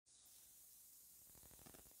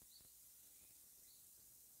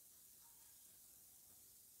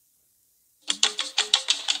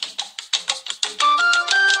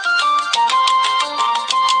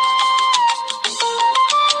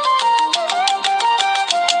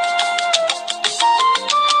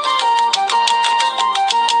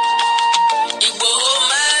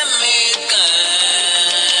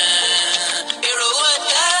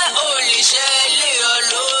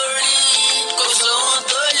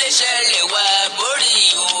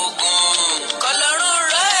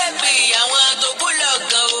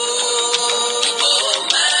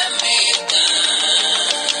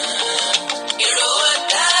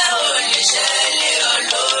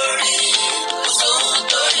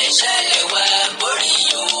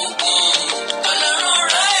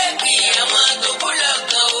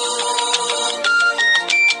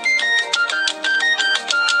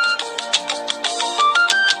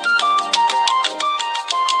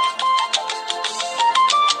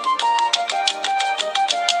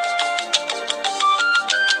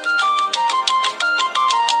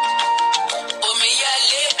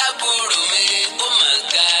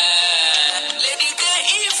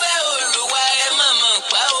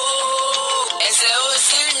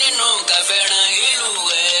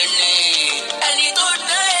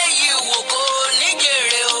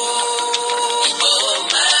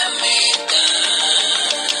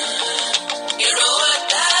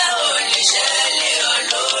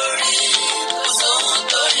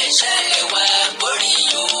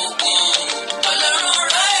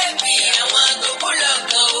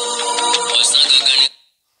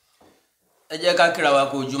ẹ jẹ́ ká kíra wa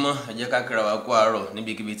kú ojúmọ́, ẹ jẹ́ ká kíra wa kú àárọ̀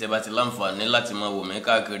níbikíbi tẹ́ bá ti láǹfààní láti máa wò mí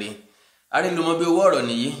káàkiri. Arílùmọ́ bí owó ọ̀rọ̀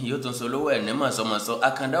nìyí yóò tún sọ lówó ẹ̀ ní màsọmọsọ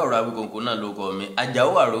àkàndá ọ̀rọ̀ Awíkonko náà ló kọ mi.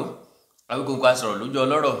 Àjàó Àró Awíkonko asọ̀rọ̀ lójú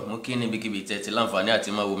ọlọ́rọ̀ mú kí níbikíbi tẹ́ ti láǹfààní àti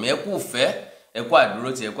máa wò mí. Ẹ kú ìfẹ́, ẹ kú àdúró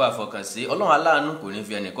tí ẹ kú àfọkànsí. Ọlọ́run aláàánú kò ní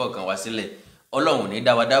fi ẹnìkọ̀ọ̀kan wá sílẹ̀. Ọlọ́run ò ní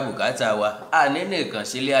dá wa dá bùkátà wa. Àní nìkan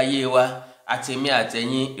sílé ayé wa àtèmi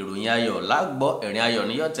àtẹ̀yin ìròyìn ayọ̀ lágbọ́ ẹ̀rín ayọ̀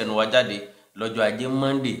ni yóò tẹnu wa jáde lọ́jọ́ ajé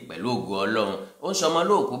Monday pẹ̀lú ògo Ọlọ́run. Ó ń sọmọ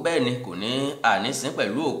lóòkú bẹ́ẹ̀ ni kò ní ànísín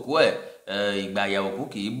pẹ̀lú òkú ẹ̀. Ìgbà àyà òkú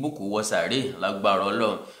kì í bùkù wọ sàárè lágbára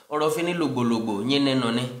Ọlọ́run. Ọ̀rọ̀ fíní lògbòlògbò yín nínú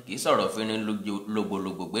ni kì í sọ̀rọ̀ fíní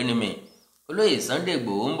lògbòlògbò gbé ní mi. Olóyè Sunday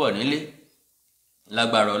Igboho ń bọ̀ nílé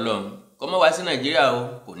lágbára Ọlọ́run. Kó má wá sí Nàìjíríà o,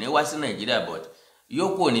 kò ní wá sí Nàìjíríà but yóò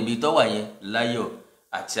kúrò níbi tó wà yẹn láyọ̀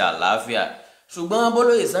àti àlàáfíà. Ṣùgbọ́n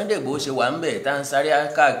bólóyè Sunday Igboho ṣe wà ń bẹ̀ tá ń sáré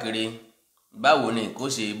káàkiri, báwo ni kò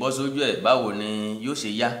ṣe bọ́ sójú ẹ̀, báwo ni yóò ṣe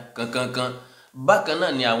yá kankankan. Bákan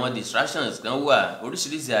náà ni àwọn distractions kan wà,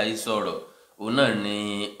 oríṣiríṣi àhesọ ọ̀rọ̀ òun náà ni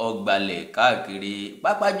ọgbàlẹ̀ káàkiri,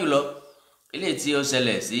 pàápàá jùlọ eléyìí tí ó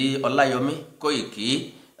ṣẹlẹ̀ sí Olayomi Koiki.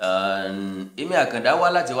 Èmi Àkàndá wá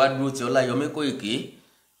láti wá dúró ti Olayomi Koiki.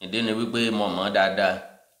 Ìdí ni wípé mo mọ̀ dáadáa,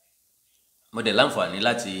 mo dẹ̀ láǹfààní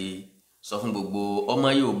láti sọ fún gbogbo ọmọ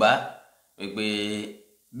Yorùbá wípé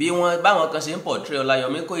bí wọ́n báwọn kan ṣe ń portray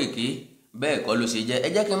Olayomi Koiki bẹ́ẹ̀ kọ́ ló ṣe jẹ́. Ẹ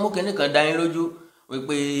jẹ́ kí n mú kinní kan dá yín lójú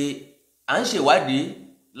wípé à ń ṣèwádìí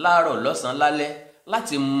láàárọ̀ lọ́sàn-án lálẹ́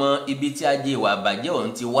láti mọ ibi tí ajé ìwà àbàjẹ́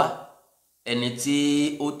ọ̀hún ti wá. Ẹni tí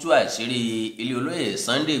ó tú àṣírí ilé olóyè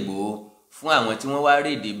Sunday Igboho fún àwọn tí wọ́n wá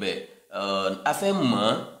rí ìdìbẹ̀, a fẹ́ mọ̀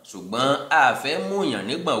ọ́n ṣùgbọ́n a fẹ́ mú yàn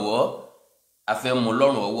nígbọ̀nwọ́, a fẹ́ mú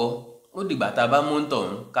lọ́rùn ọwọ́. Ó dìgbà tá a bá mú ń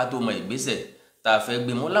tọ̀hún ká tó mọ ìgbésẹ̀ tá a fẹ́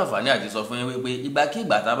gbé. Mú láǹfààní àti sọ fún yín wípé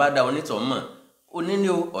ìgbàkígbà tá a bá dá onítọ̀hún mọ̀, òní ni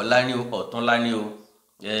o, ọ̀la ni o, ọ̀túnla ni o,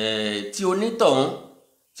 tí onítọ̀hún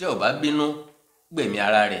tí ó bá bínú gbẹ̀mí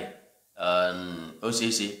ara rẹ̀, ó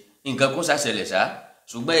ṣeé ṣe nǹkan kó ṣàṣẹlẹ̀ ṣá.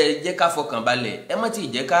 Ṣùgbọ́n ẹ jẹ́ ká fọkàn balẹ̀, ẹ má ti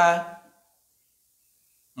jẹ́ ká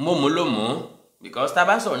mọ̀mú ló mú, because tá a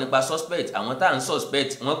bá sọ̀rọ̀ nípa suspect, àwọn tá à ń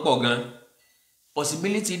suspect wọ́n pọ̀ gan.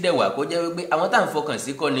 Possibility dẹ̀ wà kó jẹ́ wípé àwọn tá à ń fọkàn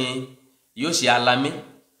sí kọ́ ni yóò ṣe alamí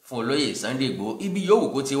fún olóyè Sunday Igboho. Ibi yòówù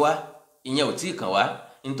kó ti wá, ìyẹn ò tí ì kàn wá.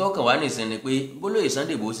 Ntọ́kàn wá nìsín ni pé bólóyè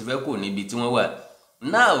Sunday Igboho sì fẹ́ kò níbi tí wọ́n wà.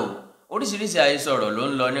 Now oríṣiríṣi àhesọ ọ̀rọ̀ ló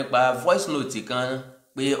ń lọ nípa voice note kan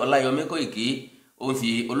pé Olayomi Koiki ó ń fi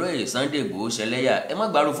olóyè Sunday Igboho ṣẹlẹ́yà. Ẹ má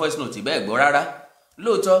gbárù voice note bẹ́ẹ̀ gbọ́ rárá.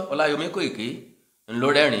 Lóòótọ́ Olayomi Koiki ń lọ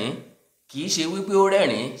rẹ́rìn-ín, kì í ṣe wípé ó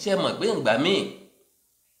rẹ́rìn-ín. Ṣé mọ̀ pé ìgbà míì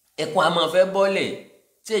ẹkún a máa fẹ́ bọ́lẹ̀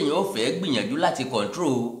tí èèyàn ò fẹ́ gbìyànjú láti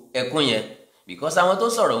control ẹkún yẹn, because àwọn tó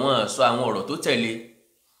sọ̀rọ̀ wọn sọ àwọn ọ̀rọ̀ tó tẹ̀lé.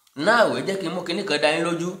 Náà ẹ jẹ́ kí n mú kinní kan dá yín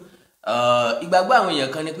lójú. Ìgbàgbọ́ àwọn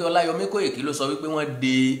èèyàn kan ni pé Olayomi Koiki ló sọ wípé wọ́n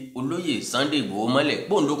de olóyè Sunday Igboho mọ́lẹ̀.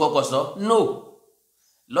 Bóun ló kọ́kọ́ sọ? No,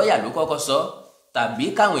 lọ́ọ̀yà ló kọ́kọ́ sọ, tàbí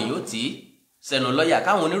káwọn èèyàn ó tì í sẹ́nu lọ́ọ̀yà,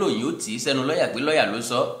 káwọn oníròyìn ó tì í sẹ́nu lọ́ọ̀yà pé lọ́ọ̀yà ló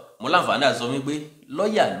sọ. Mo láǹfààní àti sọ wípé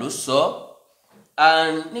lọ́ọ̀yà ló sọ.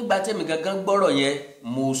 Nígbà tẹ́mi gangan gbọ́rọ̀ yẹn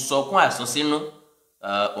mo sọkún àsunsínú.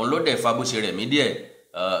 Òun ló dẹ̀ fa bó ṣe rẹ̀ mí díẹ̀,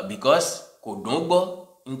 because kò dùn gbọ́.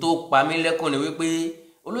 N tó pa mí lẹ́kùn ni wípé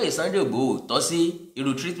olóyè Sunday Igboho tọ́ sí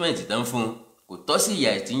irú treatment tán fún un, kò tọ́ sí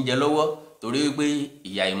ìyà tí ń jẹ lọ́wọ́, torí wípé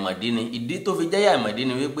ìyà ìmọ̀dí ni. Ìdí tó fi jẹ́ ìyà ìmọ̀dí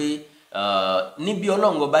ni wípé níbi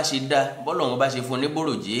Ọlọ́run ọba ṣe dá, bọ́lọ́run ọba ṣe fún un ní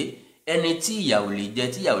bòròjé. Ẹni tí ìyà ò lè jẹ,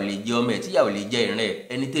 tí ìyà ò lè jẹ ọmọ ẹ̀, tí ìyà ò lè jẹ ìrìn ẹ̀,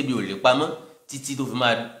 ẹni tébi ò lè pamọ́ títí tó fi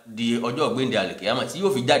máa di ọjọ́ ògbéǹde àlìkìyámà, tí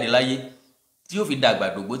yóò fi jáde láyé, tí yóò fi dàgbà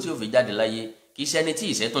dògbó, tí yóò fi jáde láyé. Kì í ṣe ẹni tí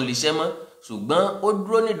ìṣẹ́ tún lè ṣẹ́ mọ́, ṣùgbọ́n ó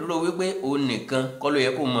dúró nídúró wípé òun nìkan kọ́ ló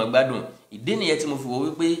yẹ kó mọ gbádùn. Ìdí nìyẹn tí mo fi wò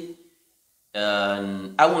wípé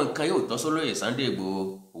àwọn nǹkan yóò tọ́ sólóyè Sunday Igboho.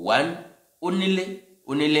 One,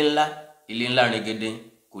 onílé ńlá, ilé ńlá ringede,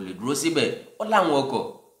 kò lè dúró síbẹ̀. Ó láwọn ọkọ̀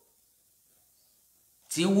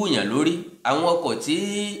tí wúyàn lórí, àwọn ọkọ̀ tí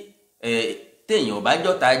téèyàn bá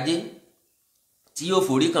jọ́ta ajé tí yóò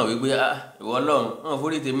forí kàn wípé ìwọ Ọlọ́run wọn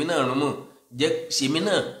forí tèmi náà rún mọ́, jẹ́ ṣèmi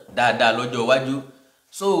náà dáadáa lọ́jọ́ iwájú.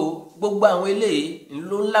 So gbogbo àwọn eléyìí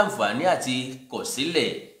ló ń láǹfààní àti kọ̀ sílẹ̀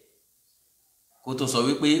kó tó sọ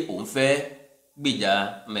wípé òun fẹ́ gbèjà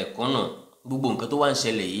mẹ̀kúnnù. Gbogbo nǹkan tó wá ń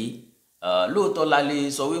ṣẹlẹ̀ yìí, lóòótọ́ la lè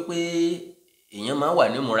sọ wípé èèyàn máa ń wà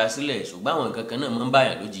ní múra sílẹ̀, ṣùgbọ́n àwọn nǹkan kan náà máa ń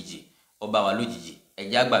báyàn lójijì. Ó bá wa lójijì,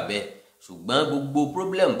 ẹ̀jẹ̀ àgbà bẹ́ẹ̀. Ṣùgbọ́n gbogbo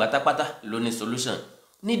problem pátápátá ló ní solution.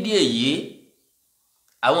 Nídìí èyí,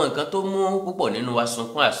 àwọn nǹkan tó mú púpọ̀ nínú wa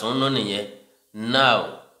sunkún àsánná nìyẹn. Now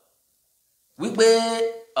wípé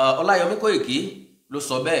Olayomi Koiki ló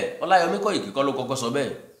sọ bẹ́ẹ̀. Olayomi Koiki kọ́ ló kọ́kọ́ sọ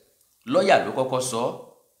bẹ́ẹ̀, lọ́ọ̀yà ló kọ́kọ́ sọ.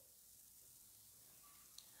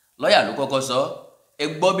 Lọ́ọ̀yà ló kọ́kọ́ sọ. Ẹ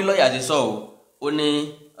gbọ́ bí lọ́ọ̀yà ti sọ o. Ó ní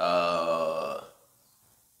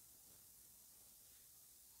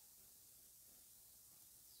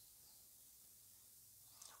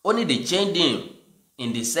Only they chained him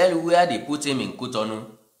in the cell where they put him in Cotonou.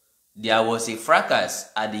 There was a fracas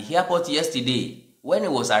at the airport yesterday when he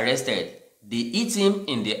was arrested. They hit him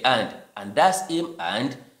in the hand, and that's him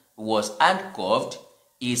hand was handcuffed.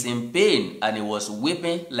 He is in pain and he was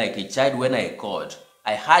weeping like a child when I called.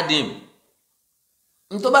 I heard him.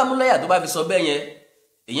 Tó bá mú lọ́yà tó bá fi sọ bẹ́ẹ̀ yẹn,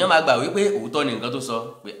 èèyàn máa gbà wípé òótọ́ ni nǹkan tó sọ,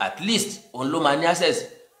 pé at least òun ló máa ní access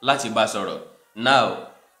láti bá sọ̀rọ̀. Now,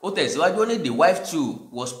 ó tẹ̀síwájú, only the wife too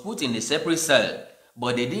was put in a separate cell,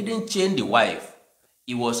 but they didn't chain the wife.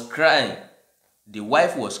 He was crying. The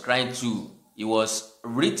wife was crying too. He was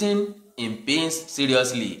written in pains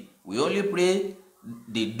seriously. We only pray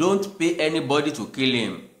they don't pay anybody to kill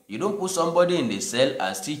him. You don't put somebody in the cell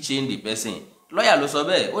and still chain the person. Lawyer ló sọ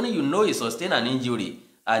bẹ́ẹ̀, only you know he sustained an injury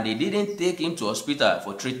and they didn't take him to hospital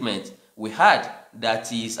for treatment. We heard that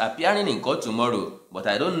he is appearing in court tomorrow, but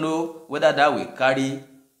I don't know whether that will carry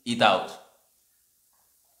it out.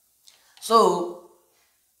 So,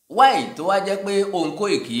 why tó wá jẹ́ pé òun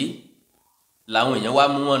Koiki làwọn èèyàn wá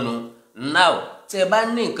mú wọn nu? Now, tẹ́ bá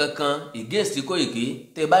ní nǹkan kan against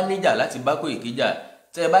Koiki, tẹ́ bá níjà láti bá Koiki jà,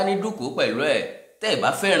 tẹ́ bá ní dúkùú pẹ̀lú ẹ̀, tẹ́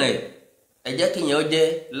bá fẹ́ràn ẹ̀, ẹ jẹ́ kí yẹn ó jẹ́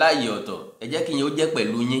láàyè ọ̀tọ̀, ẹ jẹ́ kí yẹn ó jẹ́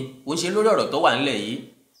pẹ̀lú yín. Ó ń ṣe lórí ọ̀rọ̀ tó wà nílẹ̀ yìí,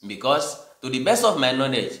 because to the best of my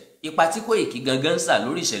knowledge, ipa tí Koiki gangan sà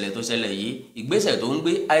lórí ìṣẹ̀lẹ̀ tó ṣẹlẹ̀ yìí, ìgbésẹ̀ tó ń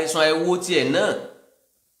gbé, àìsàn ẹwọ́ tiẹ̀ náà,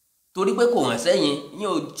 torí pé kò hàn sẹ́yìn, yín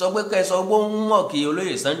ò sọ pé kẹ́ sọ pé ó ń mọ̀ọ́kì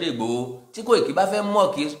olóyè Sunday Igboho. Tí Koiki bá fẹ́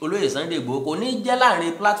mọ̀ọ́kì olóyè Sunday Igboho kò ní jẹ́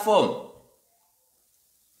láàrin platform.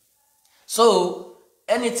 So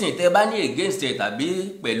anything tẹ́ bá ní against ẹ̀ tàbí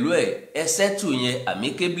pẹ̀lú ẹ settle yẹn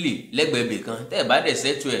amicably lẹ́gbẹ̀ẹ́ bì kan. Tẹ́ bá dẹ̀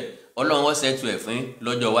settle ẹ̀, Ọlọ́run ó settle ẹ̀ fún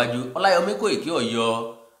lọ́jọ́ iwájú. Olayomi Koiki ọ̀yọ́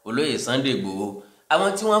olóyè Sunday Igboho.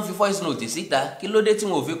 Àwọn tí wọ́n fi voice note síta, kí ló dé tí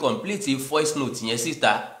wọ́n ò fi complete voice note yẹn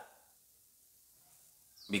síta?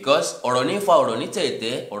 Because ọ̀rọ̀ ní fa ọ̀rọ̀ ní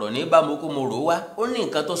tẹ̀tẹ̀, ọ̀rọ̀ ní bá mokomoro wá, ó ní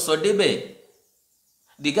nǹkan tó sọ débẹ̀.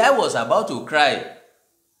 The guy was about to cry.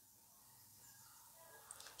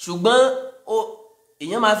 Ṣùgbọ́n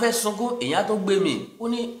èèyàn máa fẹ́ sunkún, èèyàn tó gbé mi.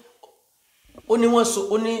 Wọ́n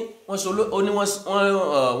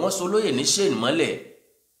so lóyè ní ṣéènì mọ́lẹ̀.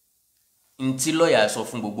 Ntí lọ́ọ̀yà sọ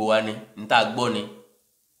fún gbogbo wa ni, ntá gbọ́ ni.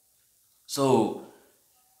 So,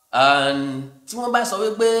 tí wọ́n bá sọ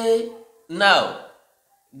wípé now,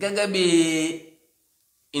 gẹ́gẹ́ bí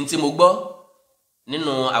ntí mo gbọ́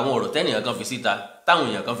nínú àwọn ọ̀rọ̀ tẹ́nìyàn kan fi síta, táwọn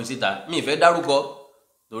èèyàn kan fi síta, mi ìfẹ́ dárúkọ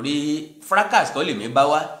torí fracas kọ́ lè mi bá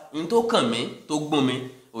wá, n tó kàn mí tó gbọ́n mi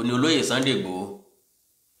òní olóyè Sunday Igboho.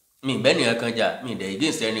 Mi ìbẹ́ nìkan kan jà, mi ìdẹ̀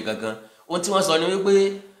against ẹni kankan. Ohun tí wọ́n sọ ni wípé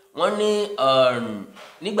wọ́n ní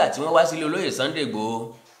nígbà tí wọ́n wá sílé olóyè Sunday Igboho,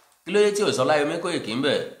 kí ló dé tí ò sọ Olayomi Koiki ń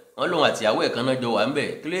bẹ̀? Wọ́n lòun àtìyàwó ẹ̀ kan náà jọ wà ń bẹ̀,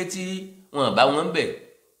 kí ló dé tí wọ́n bá wọn ń bẹ̀?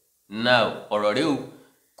 Now ọ̀rọ̀ rẹ o,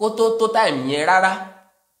 kó tó time yẹn rárá,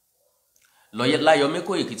 Olayomi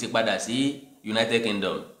Koiki ti padà sí United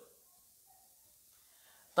Kingdom.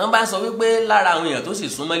 Tán bá sọ wípé lára àwọn èèyàn tó sì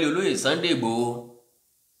súnmọ́lé olóyè Sunday Igboho,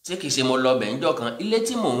 tí kìí ṣe mo lọ bẹ̀ ńjọ́ kan, ilé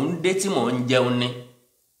tí mò ń dé tí mò ń jẹun ní,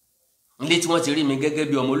 ilé tí wọ́n ti rí mi gẹ́gẹ́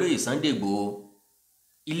bí ọmọ olóyè Sunday Igboho,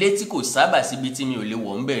 ilé tí kò sábà síbi tí mi ò lè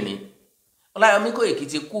wọ̀ ń bẹ̀ ni. Olayomi Koiki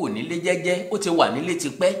ti kú nílé jẹ́jẹ́, ó ti wà nílé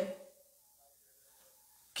tipẹ́.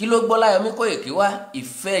 Kí ló gbọ́ Olayomi Koiki wá?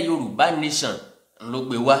 Ìfẹ́ Yorùbá nation ló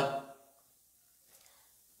gbé wá.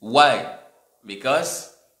 Why? Because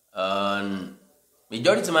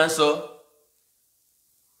majority máa ń sọ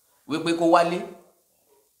wípé kó wálé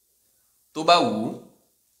tó bá wù ú,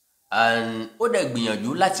 and ó dẹ̀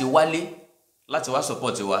gbìyànjú láti wálé láti wá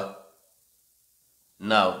support wa.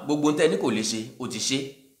 Now gbogbo ntẹ́ ní kò lè ṣe, ó ti ṣe.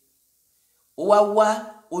 Ó wá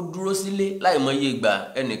dúró sílé láìmọye ìgbà.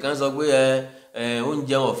 Ẹnìkan sọ pé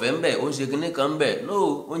oúnjẹ ọ̀fẹ́ ń bẹ̀, ó ń ṣe kinní kan ń bẹ̀. No,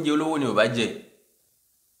 oúnjẹ olówó ni ò bá jẹ.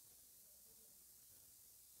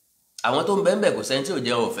 Àwọn tó ń bẹ ń bẹ̀ kò sẹ́ni tí ò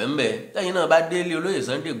jẹun ọ̀fẹ́ ń bẹ̀. Tẹ́yìn náà bá délé olóyè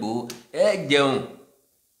Sunday Igboho, ẹ jẹun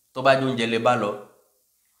tó bá jẹ oúnjẹ lè bá lọ.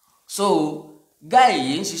 So guy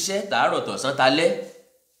yìí ń ṣiṣẹ́ tàárọ̀ tọ̀sán talẹ́.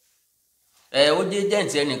 Ó jẹ́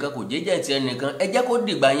jẹ́ǹtì ẹnìkan, kò jẹ́ jẹ́ǹtì ẹnìkan. Ẹ jẹ́ kó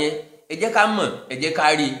dìgbà yẹn, ẹ jẹ́ ká mọ̀, ẹ jẹ́ ká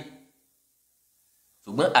rí.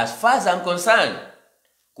 Ṣùgbọ́n as far as I'm concerned,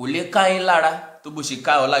 kò lè ká yín lára tó bó ṣe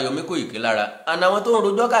ká Olayomi Koiki lára. And àwọn tó ń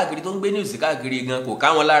rojọ́ káàkiri, tó ń gbé news káàkiri gan kò ká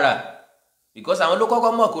wọn lára. Because àwọn ló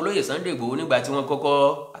kọ́kọ́ mọ̀ kó olóyè Sunday Igboho nígbà tí wọ́n kọ́kọ́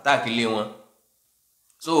attack ilé wọn.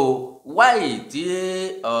 So why tí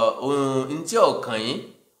ntí ọ̀kàn yín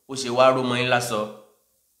ó ṣe wá ró mọ́ yín lásọ?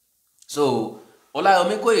 So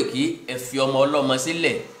Olayomi Koiki, ẹ fi ọmọ ọlọ́mọ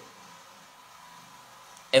sílẹ̀,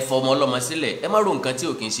 ẹ fọ ọmọ ọlọ́mọ sílẹ̀, ẹ má ro nǹkan tí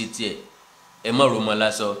ò kí ń ṣe tiẹ̀, ẹ má ro mọ́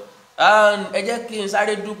lásọ. Ẹ jẹ́ kí n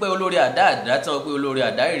sáré dúpẹ́ olórí àdá tán pé olórí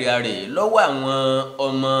àdá ìrìà rẹ̀ lọ́wọ́ àwọn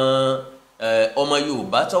ọmọ ọmọ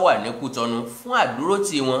Yorùbá tó wà ní Kútọ̀nù fún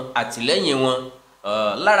àdúrótì wọn àtìlẹ́yìn wọn.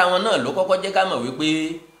 Lára wọn náà ló kọ́kọ́ jẹ́ ká mọ̀ wípé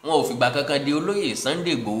wọn ò fìgbà kankan di olóyè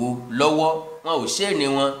Sunday Igboho lọ́wọ́, wọn ò ṣẹ́ẹ̀ni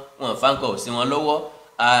wọn ò fáńkọ̀ sí wọn lọ́wọ́,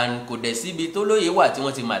 and kò dẹ̀ síbi tó lóye wà tí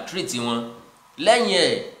wọ́n ti màtírìtì wọn. Lẹ́yìn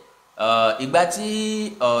ẹ̀ ìgbà tí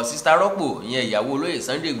sista Rọ́pò ìyẹn ìyàwó olóyè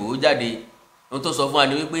Sunday Igboho jáde, ohun tó sọ fún wa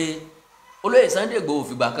ni wípé olóyè Sunday Igboho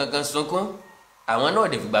fìgbà kankan sunkún, àwọn náà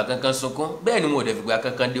dẹ̀ fìgbà kankan sunkún, bẹ́ẹ̀ ni wọn ò dẹ̀ fìgbà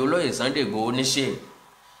kankan di olóyè Sunday Igboho níṣẹ́.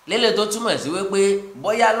 Lélẹ̀ tó túmọ̀ sí wípé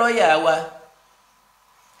bóyá lọ́ọ̀yà wa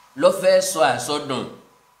ló fẹ́ sọ àsọdùn,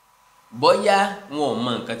 bóyá wọn ò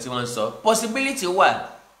mọ nǹkan tí wọ́n sọ. Possibility wà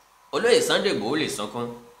olóyè Sunday Igboho lè sunkún,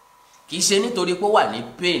 kì í ṣe nítorí pé ó wà ní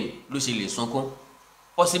pain ló ṣe lè sunkún.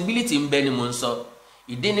 Possibility ń bẹ ni mo ń sọ.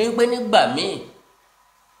 Ìdí ni wípé nígbà míì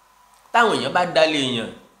táwọn èèyàn bá dálé èèyàn,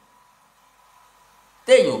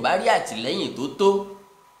 téèyàn ò bá rí àtìlẹ́yìn tó tó,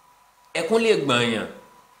 ẹkún lè gbọ̀n èèyàn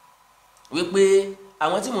wípé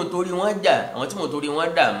àwọn tí mo torí wọn jà, àwọn tí mo torí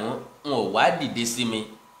wọn dààmú, wọn ò wá dìde sí mi,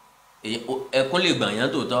 ẹkún lè gbọ̀n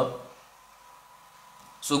èèyàn tòótọ́.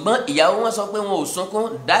 Ṣùgbọ́n ìyàwó wọn sọ pé wọn ò sunkún,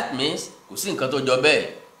 that means kò sí nǹkan tó jọ bẹ́ẹ̀.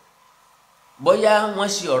 Bóyá wọ́n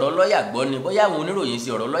ṣe ọ̀rọ̀ lọ́ọ̀yà gbọ́ ni, bóyá àwọn oníròyìn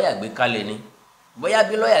ṣe ọ̀rọ̀ lọ́ọ̀yà gbé kalẹ̀ ni, bóyá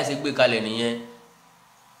bí lọ́ọ̀yà ṣe gbé kalẹ̀ nìyẹn,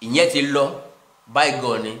 ìyẹn ti lọ,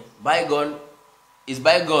 bygone ni, bygone is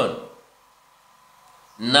bygone.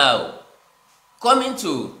 Now coming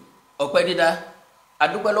to ọpẹ́ dídá,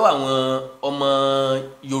 adúpẹ́ lọ́wọ́ àwọn ọmọ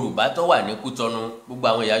Yorùbá tó wà ní Kútọ̀nù, gbogbo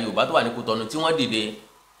àwọn ìyá Yorùbá tó wà ní Kútọ̀nù tí wọ́n dìde.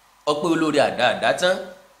 Ọpẹ́ olórí àdáàdá tán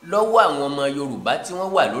lọ́wọ́ àwọn ọmọ Yorùbá tí wọ́n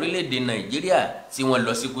wà lórílẹ̀‐èdè Nàìjíríà tí wọ́n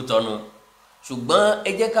lọ sí Kútọ̀nù. Ṣùgbọ́n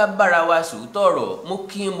ẹ jẹ́ ká bára wa sòótọ́ ọ̀rọ̀, mo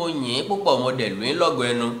kí mo yìn púpọ̀ ọmọdé lóyún lọ́gọ̀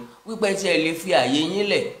ẹnu wípé tí ẹ lè fi ààyè yín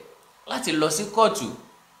lẹ̀ láti lọ sí kóòtù,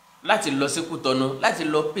 láti lọ sí Kútọ̀nù, láti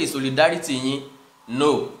lọ pay solidarity yín. No,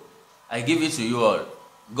 I give it to you all.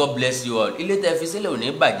 God bless you all. Ilé tẹ́ fi sílẹ̀ ò ní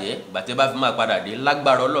bàjẹ́, ìgbà tẹ́ bá fi máa padà dé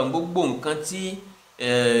lágbára Ọlọ́run. Gbogbo nǹkan tí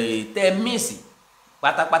tẹ́ míìsì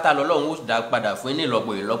pátápátá lọ́lọ́run ó dá padà fún ní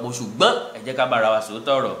ìlọ́po. Ṣùgbọ́n ẹ jẹ́ ká bára wa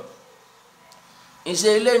sòótọ́ ọ̀rọ̀. Ìṣe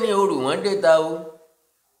ilé ni orù wọ́n dé ta o,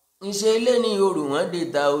 ìṣe ilé ni orù wọ́n dé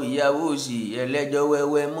ta o, ìyàwó òsì ẹlẹ́jọ́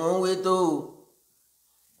wẹ́wẹ́ mọ́ ń wé tó o.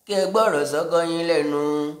 Kí ẹ gbọ́rọ̀ sọ́kọ yín lẹ́nu,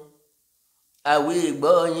 àwí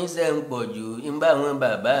ìgbọ́ yín ṣe ń pọ̀ jù, ń bá àwọn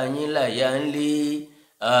bàbá yín láyà ń lé.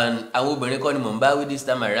 Àwọn obìnrin kọ́ ni mò ń bá wí this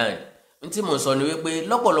time around. N tí mò ń sọ ni wípé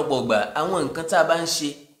lọ́pọ̀lọpọ̀ gbà àwọn nǹkan tá a bá ń ṣe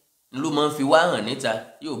ló máa ń fi wá hàn níta.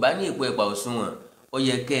 Yorùbá ní èpo ẹ̀pà òṣùwọ̀n, ó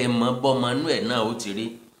yẹ kẹ́ ẹ mọ bọ́mọ inú ẹ̀ náà ó ti rí.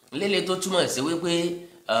 Lélẹ̀ tó túmọ̀ sí wípé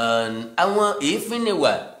àwọn èéfín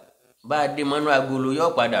ìwà bá a dé mọ́nú agolo yóò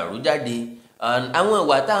padà rú jáde. Àwọn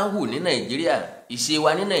ìwà tá à ń hù ní Nàìjíríà, ìṣe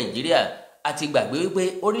wa ní Nàìjíríà, a ti gbàgbé wípé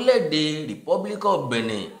orílẹ̀-èdè Republic of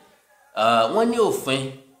Benin wọ́n ní òfin,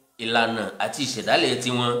 ìlànà àti ìṣẹ̀dálẹ̀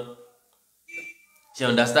tiwọn. Ṣé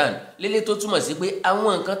understand? Lélẹ̀ tó túmọ̀ sí pé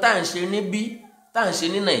àwọn nǹkan tá à ń ṣe níbí, tá à ń ṣe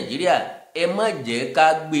ní Nàìjíríà, ẹ má jẹ́ ká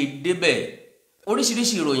gbé débẹ̀.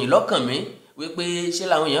 Oríṣiríṣi ìròyìn lọ́kàn mi wípé ṣé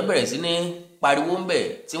làwọn èèyàn bẹ̀rẹ̀ sí ní pariwo ń bẹ̀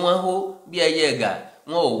tí wọ́n hó bí ẹyẹ ẹ̀gà,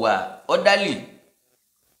 wọn ò wà ọ́dálì.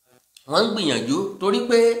 Wọ́n ń gbìyànjú torí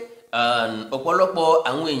pé ọ̀pọ̀lọpọ̀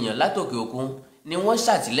àwọn èèyàn látòkè òkun ni wọ́n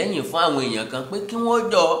ṣàtìlẹ́yìn fún àwọn èèyàn kan pé kí wọ́n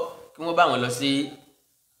jọ kí wọ́n bá wọn lọ sí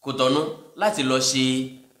Kútọ̀nù láti lọ ṣe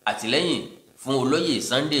àtìlẹ́yìn fún olóyè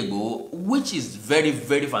Sunday Igboho, which is very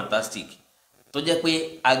very fantastic. Tó jẹ́ pé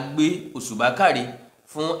a gbé òṣùbà káre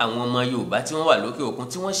fún àwọn ọmọ Yorùbá tí wọ́n wà lókè òkun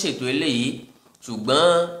tí wọ́n ṣètò eléyìí. Ṣùgbọ́n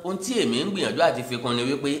ohun tí èmi ń gbìyànjú àti fi kún ni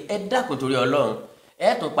wípé ẹ dákun torí Ọlọ́run, ẹ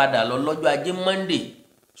tún padà lọ lọ́jọ́ Ajé Monday.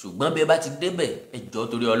 Ṣùgbọ́n bẹ́ẹ̀ bá ti débẹ̀, ẹ jọ̀ọ́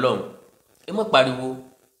torí Ọlọ́run ẹ má pariwo.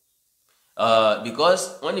 Because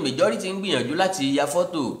wọ́n ní majority ń gbìyànjú láti ya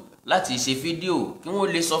fọ́tò, láti ṣe fídíò kí wọ́n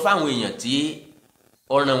lè sọ fáwọn èèyàn tí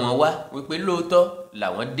ọ̀ràn wọn wá wípé lóòótọ́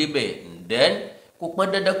làwọn débẹ̀. Then kò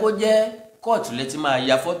pọn dandan kó jẹ́ kóòtù lẹ ti máa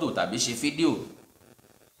ya fọ́tò tàbí ṣe fídíò.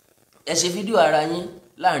 Ẹ ṣe fídíò ara yín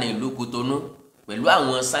láàrin ìlú Kútọ̀nù pẹ̀lú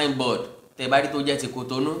àwọn signboard tẹ́ bá rí tó jẹ́ ti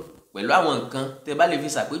Kútọ̀nù, pẹ̀lú àwọn nǹkan tẹ́ bá lè fi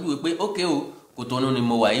ṣàpèjúwe pé ókè o, Kútọ̀nù ni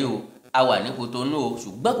mo wà yìí o, a wà ní Kútọ̀nù o.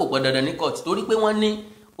 Ṣùgbọ́n kò pọn dandan ní kóòtù torí pé wọ́n ní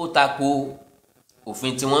ó tako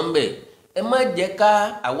òfin tí wọ́n ń bẹ̀. Ẹ má jẹ́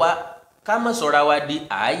ká má sọra wa di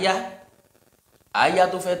àáyá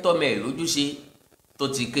tó fẹ́ tọ́mọ ẹ̀ lójúṣe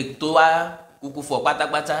tó wá kúkú fọ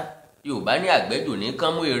pátápátá. Yorùbá ní àgbẹ́jù ní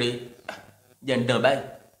kán mú èrè, jẹ́ ń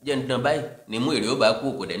dán báyìí ní mú èrè ó bá kú,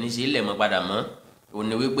 kò dẹ̀ ní ṣe ilẹ̀ mọ́ padà mọ́. Òun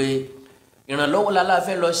ni wípé ìrànlọ́wọ́ la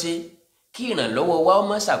fẹ́ lọ ṣe kí ìrànlọ́wọ́ wa ó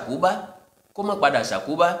má ṣàkóbá, kó má padà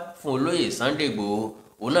ṣàkóbá fún olóyè Sunday Igboho.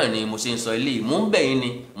 Òun náà ni mo ṣe ń sọ eléyìí, mò ń bẹ̀ yín ni,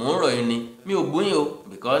 mò ń rọ̀ yín ni, mi ò bú yín o,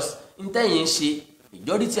 because n tẹ́yìn ń ṣe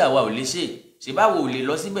ìjọ́rí tí àwa ò lè ṣe báwo ò lè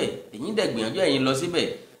lọ síbẹ̀, ẹ̀yin dẹ̀ gbìyànjú ẹ̀yin lọ síbẹ̀.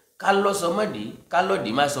 ká lọ sọmọdé ká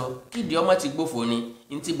lọdì má sọ kídìí ọmọ ti gbófo ni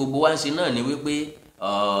ntí gbogbo wa ń ṣe náà ni wípé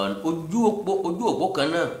ojú òpó kan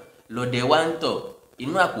náà lọdẹ wa ń tọ̀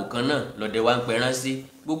inú àpò kan náà lọdẹ wa ń pẹran sí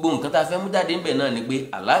gbogbo nǹkan tá a fẹ́ mú jáde ńbẹ̀ náà ni pé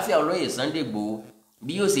àlàáfíà olóyè Sunday Igboho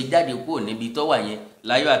bí yóò ṣe jáde kúrò níbi tó wà yẹn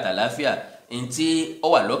láyọ̀ àtàlàáfíà ntí ó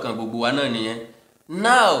wà lọ́kàn gbogbo wa náà nìyẹn.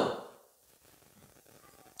 Now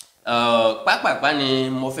pápápá ni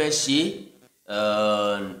mo fẹ́ ṣe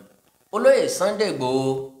olóyè Sunday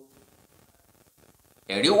Igboho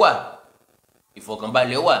ẹ̀rí wà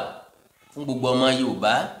ìfọ̀kànbalẹ̀ wà fún gbogbo ọmọ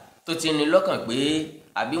Yorùbá tó ti ní lọ́kàn pé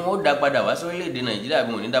àbí wọn ó dá padà wá sórílẹ̀-èdè Nàìjíríà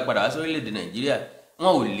àbí wọn ò ní dá padà wá sórílẹ̀-èdè Nàìjíríà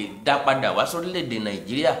wọn ò lè dá padà wá sórílẹ̀-èdè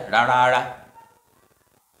Nàìjíríà rárá.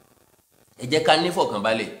 Ẹ jẹ́ ká ní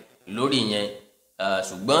ìfọ̀kànbalẹ̀ lórí yẹn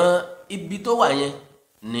ṣùgbọ́n ibi tó wà yẹn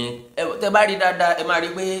ni tẹ́ bá rí dáadáa ẹ máa rí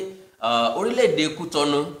pé orílẹ̀-èdè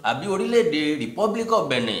Kútọ́nù àbí orílẹ̀-èdè Republic of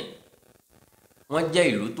Benin wọ́n jẹ́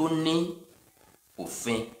ìlú tó ní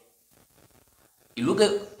òfin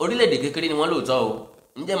orílẹ̀-èdè kékeré ni wọ́n lóòótọ́ o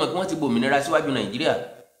ǹjẹ́ mọ̀ pé wọ́n ti gbòmìnira síwájú Nàìjíríà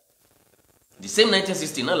the same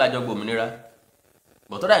 1960 náà lájọ gbòmìnira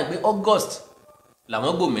bọ̀tọ́ dà ní pé August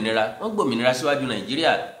làwọn gbòmìnira síwájú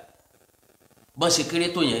Nàìjíríà bọ́n ṣe kéré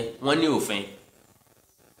tó yẹn wọ́n ní òfin.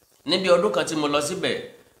 Níbi ọdún kan tí mo lọ síbẹ̀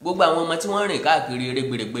gbogbo àwọn ọmọ tí wọ́n rìn káàkiri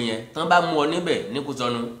erégbèrègbè yẹn tán bá mú ọ níbẹ̀ ní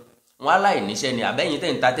Kútọ́nù wọn aláìníṣẹ́ ni àbẹ́yìn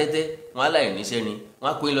tẹ̀ ń ta tẹ́tẹ́ wọn aláìníṣẹ́ ni wọn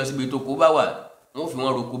á kó yín lọ síbi tó kó bá wà wọn ò fi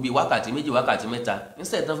wọn roko bíi wákàtí méjì wákàtí mẹ́ta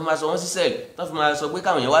níṣẹ́ tán fi máa sọ wọ́n sí sẹ́ẹ̀lì tán fi máa sọ pé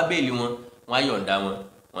káwọn yẹn wá béèlì wọn wọn á yọ̀ǹda wọn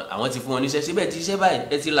àwọn ti fún wọn níṣẹ́ síbẹ̀ tí iṣẹ́ báyìí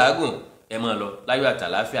ẹ ti làágùn ẹ máa lọ láyọ̀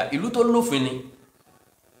àtàlàáfíà ìlú tó lófin ni.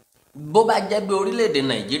 Bó bá jẹ́ pé orílẹ̀-èdè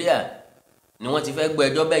Nàìjíríà ni wọ́n ti fẹ́ gbọ́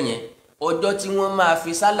ẹjọ́ bẹ́ẹ̀ yẹn ọjọ́ tí wọ́n máa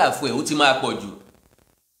fi sálàfo ẹ̀ ó ti máa pọ̀ jù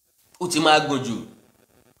ó ti máa gùn jù.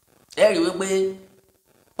 Ẹ rí wípé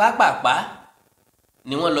pápápá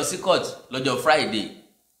ni wọ́n lọ sí court lọ́jọ́ Friday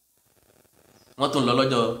wọ́n tún lọ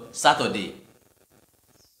lọ́jọ́ Saturday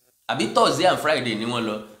àbí Thursday and Friday ni wọ́n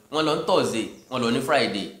lọ ní Thursday wọ́n lọ ní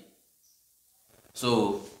Friday so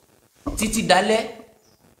títí dalẹ́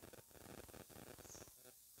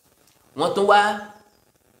wọ́n tún wá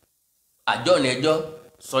àjọ́ni ẹjọ́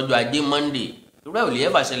sọ́jọ́ Ajé Monday irú ẹ̀ ò lè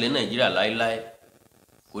ẹ́fà ṣẹlẹ̀ Nàìjíríà láéláé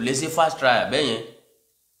kò lè ṣe fast trial bẹ́yẹn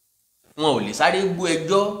wọn ò lè sáré gbọ́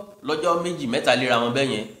ẹjọ́ lọ́jọ́ méjì mẹ́ta léra wọn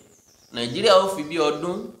bẹ́yẹn Nàìjíríà ó fi bí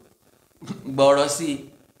ọdún gbọ́rọ̀ sí i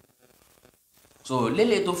so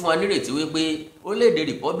lélẹ̀ tó fún wa nírètí wípé orílẹ̀-èdè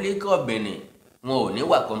Republic of Benin wọn ò ní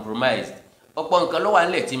wà compromised ọ̀pọ̀ nǹkan ló wà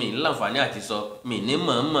nílẹ̀ tí mi ní láǹfààní àti sọ mi ní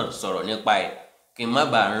mọ̀ọ́mọ̀ sọ̀rọ̀ nípa ẹ̀ kí n má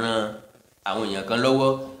bàa ran àwọn èèyàn kan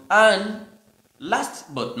lọ́wọ́. And last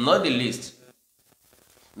but not the least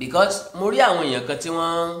because mo rí àwọn èèyàn kan tí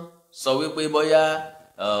wọ́n sọ wípé bóyá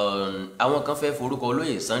àwọn kan fẹ́ forúkọ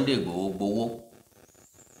olóyè Sunday Igboho gbowó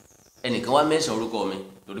ẹnìkan wá mẹ́sàn orúkọ mi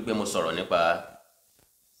torí pé mo sọ̀rọ̀ nípa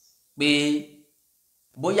pé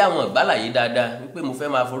bóyá àwọn ìgbàláyé dáadáa wípé mo fẹ́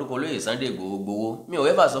máa forúkọ olóyè Sunday Igboho gbowó mi ò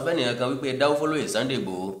wẹ́fà sọ fẹ́nìyàn kan wípé dáwó fólóyè Sunday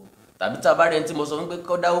Igboho tàbí tá a bá rẹ̀ tí mo sọ wípé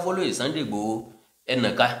kọ́ dáwó fólóyè Sunday Igboho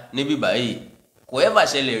ẹnìka níbí báyìí kò ẹ́fà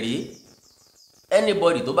ṣẹlẹ̀ rí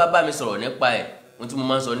anybody tó bá bá mi sọ̀rọ̀ nípa ẹ̀ ohun tí mo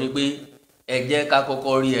máa ń sọ ni pé ẹ jẹ́ ká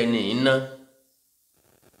kọ́kọ́ rí ẹni iná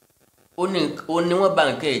ó ní wọ́n bá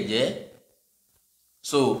nǹkan ẹ̀ jẹ́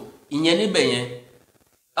so ìyẹn níbẹ̀ yẹn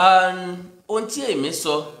ohun tí èmi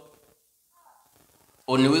sọ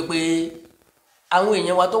ò ní wípé àwọn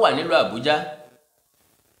èèyàn wa tó wà nílùú Àbújá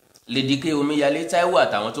Lady K Omíyalé Táíwò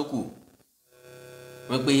àtàwọn tó kù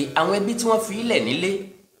wípé àwọn ẹbí tí wọ́n fi ilẹ̀ nílé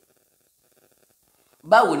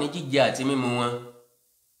báwo ni jíjẹ àti mímu wọn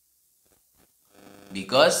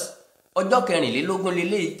because ọjọ́ 24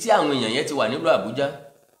 lélẹ́yìí tí àwọn èèyàn yẹn ti wà nílùú Àbújá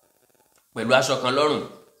pẹ̀lú aṣọ kan lọ́rùn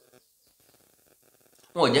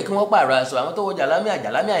wọn ò jẹ́ kí wọ́n pààrọ̀ aṣọ àwọn tó wọ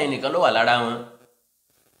jàlámíà yẹn nìkan ló wà lára wọn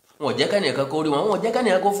wọn ò jẹ́ kẹ́nìkan kó rí wọn wọn ò jẹ́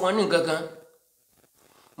kẹ́nìkan kó fún wọn ní nǹkan kan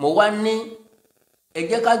mo wá ní ẹ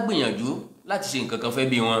jẹ́ ká gbìyànjú láti ṣe nǹkan kan fẹ́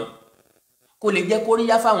bí wọn kó lè jẹ́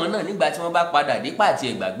kóríyá fáwọn náà nígbà tí wọ́n bá padà dé pàtì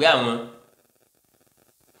ìgbàgbé àwọn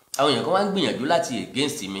èèyàn kan wá ń gbìyànjú láti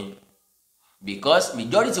against mi because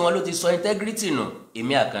majority wọn ló ti sọ integrity nù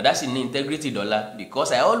èmi Àkàndá sì ní integrity dọ́là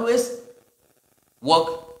because I always work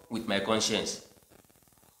with my conscience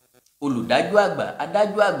olùdájọ́ àgbà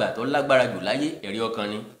adájọ́ àgbà tó lágbára jù láyé ẹ̀rí ọkàn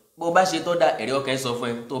ni bó bá ṣe tó dá ẹ̀rí ọkàn sọ fún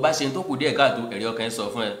ẹ tó bá ṣe tó kù díẹ̀ káàtó ẹ̀rí ọkàn sọ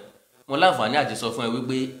fún ẹ mo láǹfààní àti sọ fún ẹ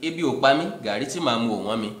wípé ebi ò pa mí gàrí tí màá mu ò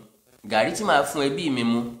wọ́n mi gàrí tí màá fún ẹbí mi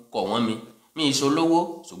mu kọ̀ wọ́n mi mi ìṣolówó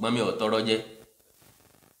ṣùgbọ́n mi ò tọrọ jẹ.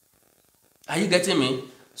 Are you getting me?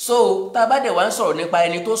 So tá a bá dẹ̀ wá ń sọ̀rọ̀ nípa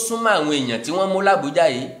ẹni tó súnmọ́ àwọn èèyàn tí wọ́n mú l'Àbújá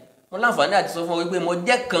yìí mo láǹfààní àti sọ fún wọn wípé mo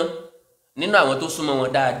jẹ́ kan nínú àwọn tó súnmọ́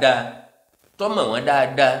wọn dáadáa tó mọ̀ wọ́n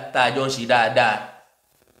dáadáa tá a jọ ń ṣe dáadáa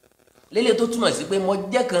lélẹ̀ tó túmọ̀ sí pé mo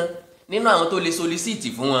jẹ́ kan nínú àwọn tó lè solicit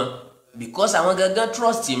fún wọn because àwọn gangan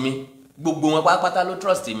trust mi, gbogbo wọn pátápátá ló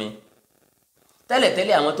trust mi.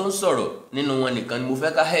 Tẹ́lẹ̀tẹ́lẹ̀ àwọn tó ń sọ̀rọ̀ nínú wọn nìkan ni mo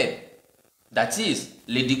fẹ́ ká help, that is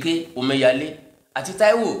Lady K, Omeyale àti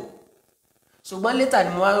Taiwo. Ṣùgbọ́n later ni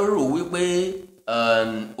mo wá rò wípé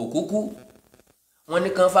òkúkú wọ́n ní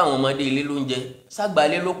kán fáwọn ọmọdé ilé lóúnjẹ,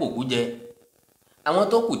 ságbálé ló pòkú jẹ. Àwọn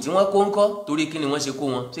tó kù tí wọ́n kó ń kọ́ torí kí ni wọ́n ṣe kó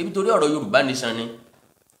wọn? Ṣé bí torí ọ̀rọ̀ Yorùbá nation ni?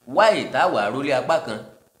 Wáyé tá a wà rólé apá kan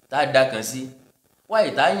tá a dá kan sí,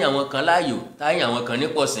 wáyé tá a yàn àwọn kan láàyò tá a yàn àwọn kan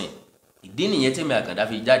nípọ̀sìn. Ìdí nìyẹn tèmi Àkàndá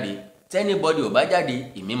fi jáde. Tẹ́nibọ́dì ò bá jáde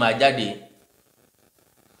èmi máa jáde.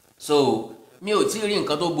 So mi ò tí ì rí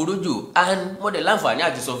nǹkan tó burú jù, and mo dẹ̀ láǹfààní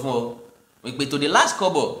àti sọ fún ọ wípé to the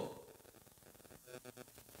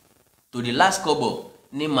last kobo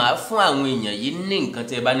ni màá fún àwọn èèyàn yìí ní nǹkan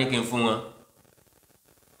tí ẹ bá ní kí n fún wọn.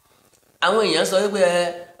 Àwọn èèyàn sọ wípé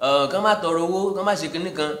kán má tọrọ owó, kán má ṣe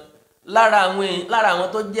kinní kan. Lára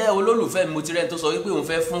àwọn tó jẹ́ olólùfẹ́ mi mo ti rẹ́ tó sọ wípé òun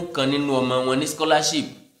fẹ́ fún kan nínú ọmọ wọn ní scholarship.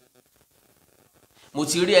 Mo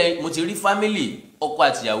ti rí family ọkọ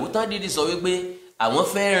àtìyàwó tán dídí sọ wípé àwọn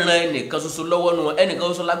fẹ́ ran ẹnìkan ṣoṣo lọ́wọ́ nu wọn, ẹnìkan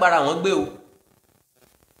ṣoṣo lágbára àwọn gbé o.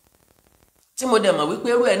 Tí mo dẹ̀ mọ̀ wípé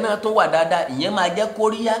irú ẹ̀ náà tún wà dáadáa, ìyẹn máa jẹ́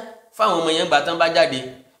kóríyá fáwọn ọmọ yẹn gbà tán bá jáde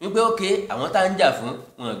wípé ókè àwọn tá ń jà fún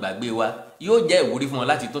wọn gbàgbé wa, yóò jẹ́ ìwúrí fún wọn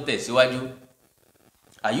láti tó tẹ̀síwájú.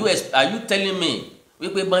 Are you telling me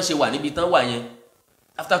wípé bọ́n ṣe wà níbi tán wà yẹn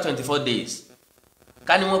after 24 days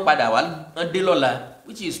ká ní wọ́n padà wá wọ́n dé lọ́la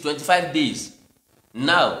which is 25 days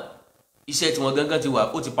now iṣẹ́ tí wọ́n gangan ti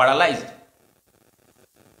wà ó ti paralyzed.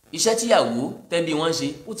 Iṣẹ́ tíyàwó tẹ́bí wọ́n ṣe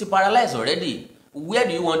ó ti paralyzed already. Where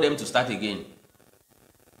do you want them to start again?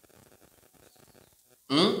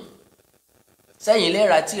 Sẹ́yìn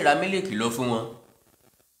lẹ́ra tí ìra mílíkì lọ fún wọn.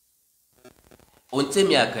 Ohun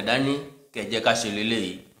tèmi Àkàndá ní kẹ̀jẹ́ ká ṣe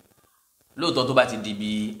lélẹ́yìí. Lóòótọ́ tó bá ti di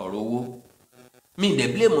bí ọ̀rọ̀ owó. Mi ì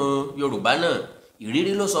dẹ̀ blame Yorùbá náà,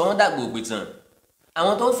 ìrírí ló sọ wọ́n dàgbò òpìtàn.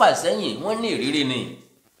 Àwọn tó ń fà sẹ́yìn wọ́n ní ìrírí ni.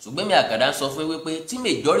 Ṣùgbọ́n mi Àkàndá ń sọ fún wípé tí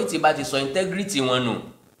majority bá ti sọ integrity wọn nù,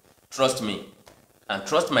 trust me and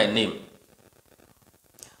trust my name.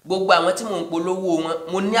 Gbogbo àwọn tí mò ń polówó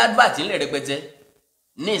wọn, mo ní advert ńlẹ̀ rẹpẹtẹ.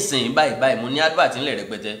 Ní ìsìn báyìí mo ní advert ńlẹ̀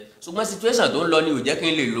rẹpẹtẹ. Ṣùgbọ́n situation tó ń lọ ni ò jẹ́ kí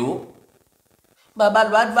n lè lò ó. Bàbá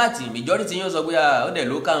lo advert, majority yóò sọ pé ó dẹ̀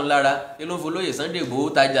ló káwọn lára, ló ń folóyè Sunday Igboho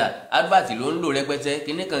tajà, advert ló ń lò rẹpẹtẹ,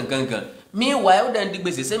 kíní kankankan. Meanwhile ó dẹ̀ ń di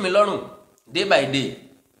gbèsè sí mi lọ́rùn day by day.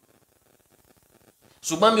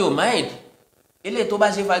 Ṣùgbọ́n mi ò mind. Ilé tó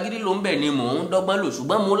bá ṣe fagídí ló ń bẹ̀ ni mò ń dọ́gbọ́n lò,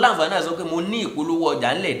 ṣùgbọ́n mo láǹfààní àti sọ pé mo ní ìpolówó ọjà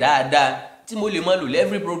ńlẹ̀ dáadáa tí mo lè mọ lò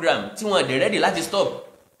every program tí wọ́n dẹ̀ ready láti stop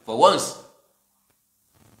for once.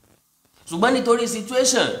 Ṣùgbọ́n nítorí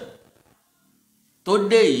situation tó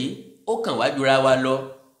dé yìí ó kàn wá jura wa lọ.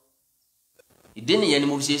 Ìdí nìyẹn ni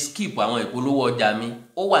mo fi ṣe skip àwọn ìpolówó ọjà mi.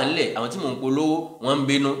 Ó wà nílẹ̀, àwọn tí mò ń polówó wọ́n ń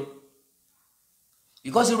bínú.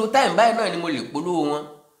 Because irú time báyìí náà ni mo lè polówó wọn.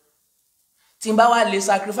 Tí n bá wá lè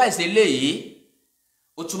sacrifice eléyìí,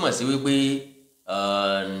 ó túmọ̀ sí wípé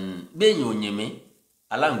béèyàn ò yìn mí,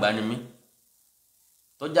 aláǹgbá ni mí.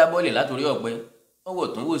 Tó jábọ́lẹ̀ látòrí ọ̀pẹ, wọ́n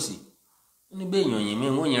wò tún wò sí. Ó ní béèyàn ò yìn mí,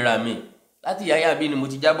 wọ́n yìnra mi. Láti yáyà bí ni mo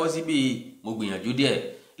ti jábọ́ síbi mo gbìyànjú díẹ̀.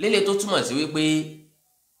 Lélẹ̀ tó túmọ̀ sí wípé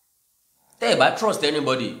tẹ́ ẹ bá trust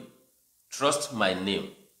anybody, trust my name.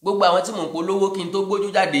 Gbogbo àwọn tí mò ń polówó kí n tó gbójú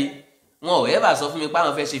jáde, wọn ò ever sọ fún mi pé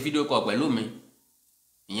àwọn fẹ́ ṣe fídíò call pẹ̀lú mi.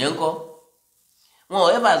 Ìyẹn ńkọ́? Wọn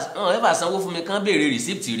ò ever sanwó fún mi kán béèrè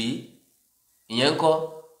receipt rí. Ìyẹn ńkọ́?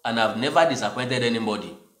 And I've never disappointed anybody.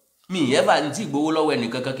 Mi ever ní tí gbowó lọ́wọ́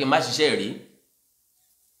ẹnìkankan kí n má ṣiṣẹ́ rí.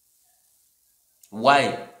 Why?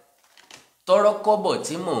 Tọ́rọ́ kọ́bọ̀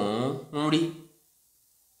tí mò ń rí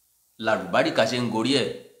làlùbáríkà ṣe ń gorí ẹ̀.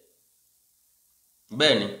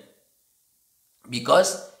 Bẹ́ẹ̀ni,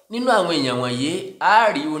 because nínú àwọn èèyàn wọ̀nyí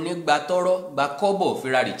á rí onígba tọ́rọ́ gba kọ́bọ̀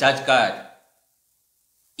fira recharge card.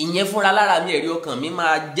 Ìyẹn fúnra lára mi ẹ̀rí ọkàn mi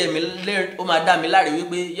máa jẹ́ mi lẹ́rìn, ó máa dá mi láre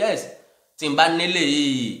wípé yes, tí n bá nílé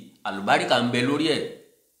yìí àlùbáríkà ń bẹ lórí ẹ̀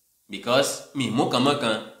because mi mú kan mọ́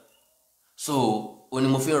kan. So ó ní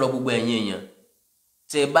mo fi ń rọ gbogbo ẹ̀yin èèyàn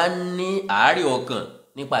tí ẹ bá ní àárẹ̀ ọkàn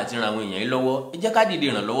nípa àti ran àwọn èèyàn yìí lọ́wọ́, ẹ jẹ́ ká dìde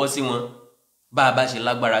ìrànlọ́wọ́ sí wọn bá a bá ṣe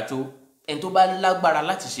lágbára tó. Ẹni tó bá lágbára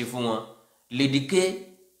láti ṣe fún wọn, Lady K,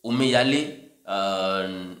 Omeyale,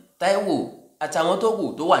 Taiwo àtàwọn tó kù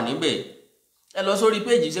tó wà níbẹ̀, ẹ lọ sórí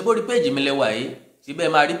péjì, ṣe bórí péjì mi lẹ́wà yìí, síbẹ̀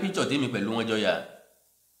máa rí píkṣọ̀ tèmi pẹ̀lú wọn jọyà.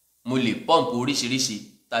 Mo lè pọ́ǹpù oríṣiríṣi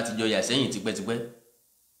táti jọyà sẹ́yìn tipẹ́tipẹ́.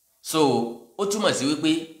 So ó túmọ̀ sí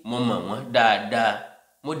wípé mo mọ̀ wọ́n dáadáa,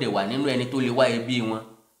 mo dẹ̀ wà nínú ẹni tó lè wá ẹbí wọn,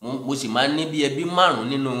 mo sì máa ń ní bí ẹbí 5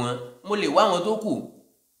 nínú wọn, mo lè wá wọn tó kù.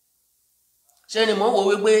 Ṣé ni mo wò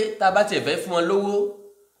wípé tá a bá tiẹ̀ fẹ́ fún wọn lówó,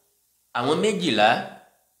 àwọn 12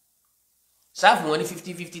 ṣáàfù wọn ní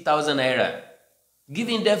 50,000 naira.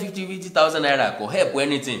 Giving them 50,000 naira kò help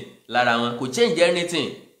anything lára wọn, kò change anything.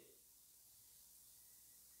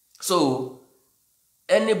 So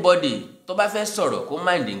anybody tó bá fẹ́ sọ̀rọ̀ kó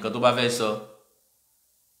mind nǹkan tó bá fẹ́ sọ.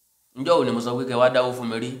 Ǹjọ́ wo ni mo sọ pé kẹ́ wá dáwó fún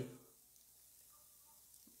mi rí?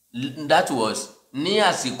 That was ní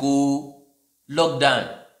àsìkò lockdown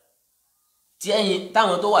tí ẹ̀yin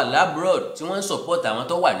táwọn tó wà labroad tí wọ́n ń support àwọn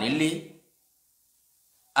tó wà nílé,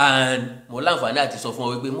 and mo láǹfààní àti sọ fún ọ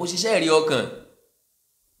wípé mo ṣiṣẹ́ ẹ̀rí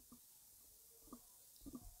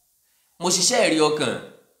ọkàn.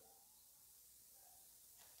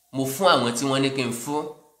 Mo fún àwọn tí wọ́n ní kí n fún.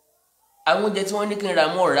 Àwọn oúnjẹ tí wọ́n ní kí n ra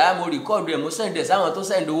mo rà á, mo record rẹ̀, mo send ẹ̀ sáwọn tó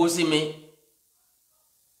send owó sí mi.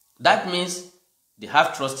 That means they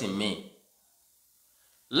have trust in me.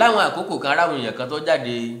 Láwọn àkókò kan ara àwọn èèyàn kan tó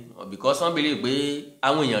jáde because wọ́n believe pé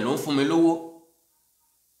àwọn èèyàn ló ń fún mi lówó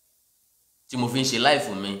tí mo fi ń ṣe life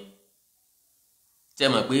mi. Tẹ́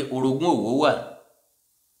mọ̀ pé orogún òwò wà,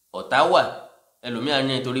 ọ̀tá wà. Ẹlòmíà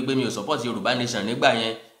ní nítorí pé mi ò support Yorùbá nation nígbà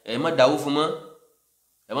yẹn, ẹ má dáwó fún mọ́.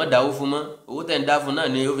 Owó tẹ́ ń dá fún náà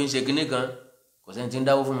ni ó fi ń ṣe kinní kan. Kò sẹ́ni tí ń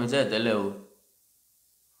dáwó fún mi tẹ́lẹ̀ o.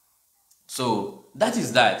 So that is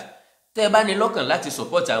that. Tẹ́ ẹ bá ní lọ́kàn láti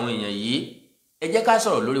support àwọn èèyàn yìí, ẹ jẹ́ ká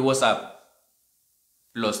sọ̀rọ̀ lórí WhatsApp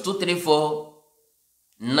 +234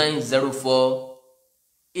 904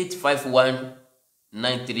 851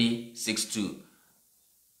 9362.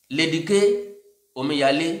 Lady K,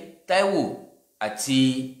 Omiyale, Taiwo àti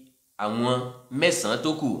àwọn 9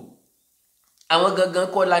 tó kù. Àwọn gangan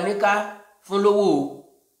kọ́ la ní ká fún lówó o.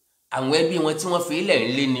 Àwọn ẹbí wọn tí wọ́n fi ilẹ̀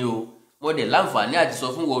ńlé ni o. Mo dẹ̀ láǹfààní àti sọ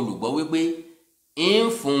fún wọn olùgbọ́ wípé ń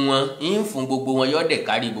fún gbogbo wọn, yóò dẹ̀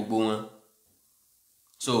kárí gbogbo wọn.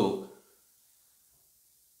 So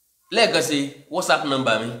lẹ́ẹ̀kan sí WhatsApp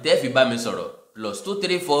number mi tẹ́ fi bá mi sọ̀rọ̀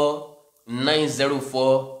 +234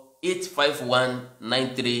 904 851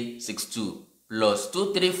 9362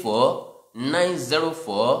 +234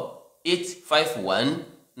 904 851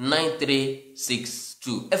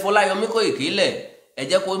 9362. ẹ fọláyọmí Koiki lẹ̀, ẹ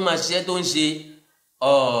jẹ́ kó máa ṣiṣẹ́ tó ń ṣe.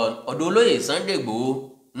 Ọ̀dọ̀ olóyè Sunday Igboho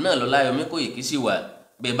náà lọ́láyọmí Koiki sì wà.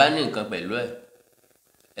 Bẹ́ẹ̀ bá ní nǹkan pẹ̀lú ẹ̀,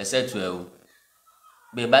 ẹ ṣètò ẹ̀ o.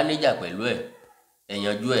 Bẹ́ẹ̀ bá níjà pẹ̀lú ẹ̀, ẹ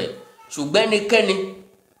yanjú ẹ̀. Ṣùgbọ́n ẹnikẹ́ni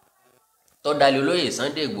tó dalẹ̀ olóyè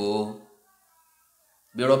Sunday Igboho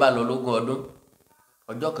bí rọ́bà lọ lógún ọdún,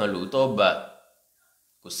 ọjọ́ kan lòótọ́ bá,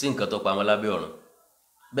 kò sí nǹkan tó pamọ́ lábẹ́ ọ̀run.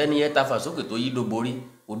 Bẹ́ẹ̀ ni yẹn ta fàsókè tó yí dó borí,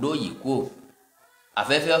 odó yìí kú o.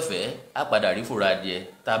 Afẹ́fẹ́ ọ̀fẹ́ á padà rí fúra adìẹ,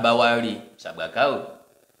 tá a bá wá rí ṣàgbàká o.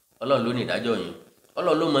 Ọlọ́run ló ní ìdájọ́ yín.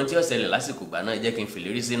 Ọlọ́run ló mọ tí ó ṣẹlẹ̀ lásìkò gbà náà, jẹ́ kí n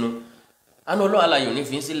fìlérí sínú. Àánú Ọlọ́run aláyọ̀ ní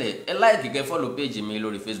fi ń sílẹ̀. Ẹ like kẹ́ follow page mi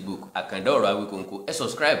lórí Facebook Àkàndá Ọ̀rọ̀ Awíkonko. Ẹ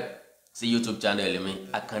subscribe sí YouTube channel mi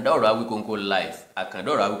Àkàndá Ọ̀rọ̀ Awíkonko live. Àkàndá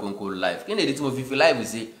Ọ̀rọ̀ Awíkonko live. Kí ni ìdí tí mo fi live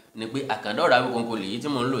sí ni pé Àkàndá Ọ̀rọ̀ Awíkonko lèyí tí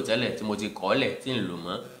mo ń lò tẹ́lẹ̀ tí mo ti kọ́lẹ̀ tí ń lò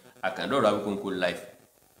mọ́. Àkàndá Ọ̀rọ̀ Awíkonko live.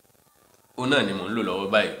 Ó náà ni mo ń lò lọ́wọ́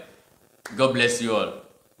báyìí. God bless you all.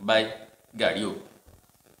 Bye. Gàrí o.